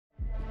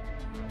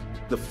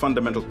The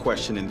fundamental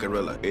question in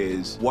Guerrilla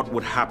is what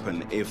would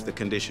happen if the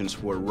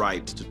conditions were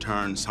right to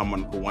turn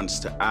someone who wants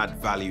to add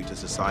value to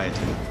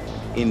society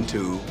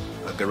into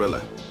a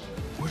guerrilla?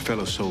 We're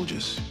fellow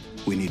soldiers.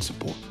 We need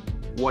support.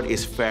 What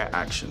is fair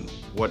action?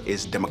 What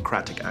is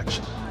democratic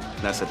action?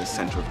 That's at the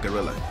center of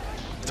Guerrilla.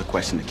 It's a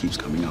question that keeps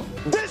coming up.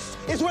 This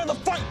is where the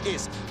fight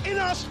is. In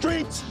our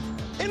streets,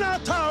 in our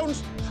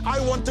towns. I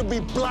want to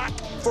be black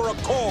for a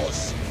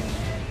cause.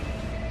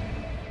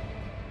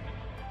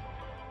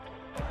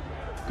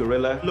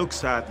 Guerrilla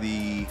looks at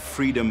the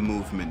freedom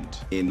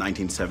movement in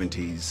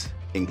 1970s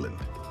England.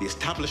 The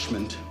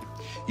establishment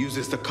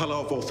uses the color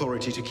of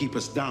authority to keep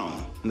us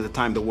down. And at the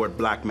time, the word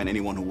black meant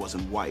anyone who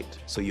wasn't white.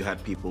 So you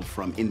had people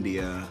from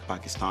India,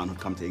 Pakistan who'd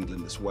come to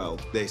England as well.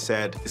 They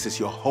said, this is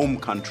your home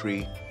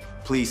country.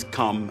 Please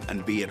come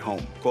and be at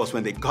home. Of course,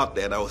 when they got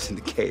there, that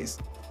wasn't the case.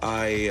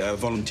 I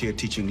volunteered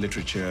teaching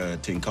literature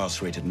to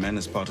incarcerated men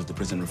as part of the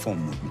prison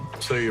reform movement.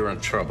 So you're a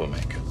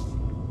troublemaker.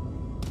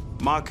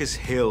 Marcus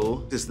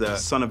Hill is the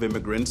son of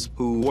immigrants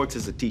who works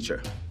as a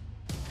teacher.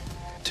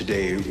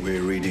 Today,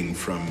 we're reading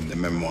from the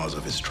memoirs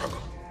of his struggle.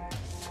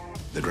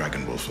 The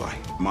Dragon Will Fly.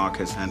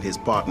 Marcus and his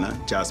partner,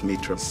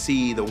 Jasmitra,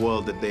 see the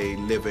world that they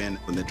live in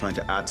when they're trying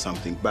to add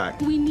something back.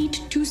 We need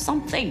to do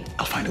something.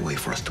 I'll find a way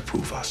for us to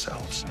prove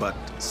ourselves. But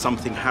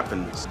something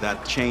happens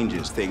that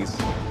changes things,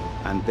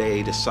 and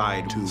they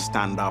decide to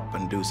stand up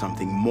and do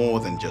something more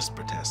than just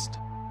protest.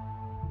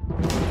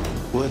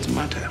 Words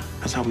matter.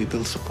 That's how we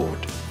build support.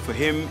 For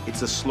him,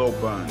 it's a slow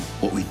burn.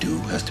 What we do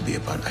has to be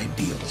about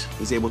ideals.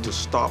 He's able to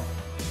stop,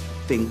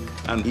 think,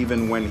 and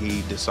even when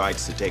he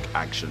decides to take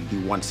action, he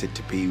wants it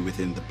to be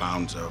within the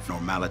bounds of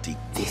normality.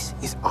 This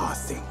is our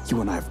thing.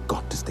 You and I have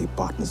got to stay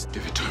partners.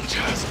 Give it to him,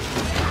 Jazz.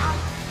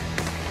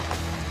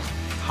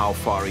 How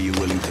far are you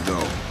willing to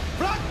go?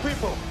 Black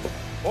people,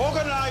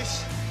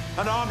 organize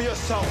and arm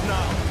yourself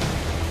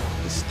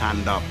now. To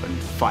stand up and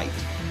fight.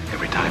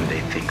 Every time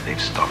they think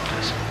they've stopped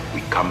us, we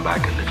come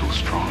back a little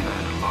stronger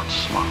and a lot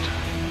smarter.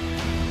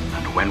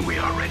 And when we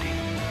are ready,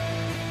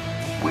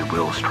 we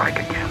will strike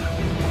again.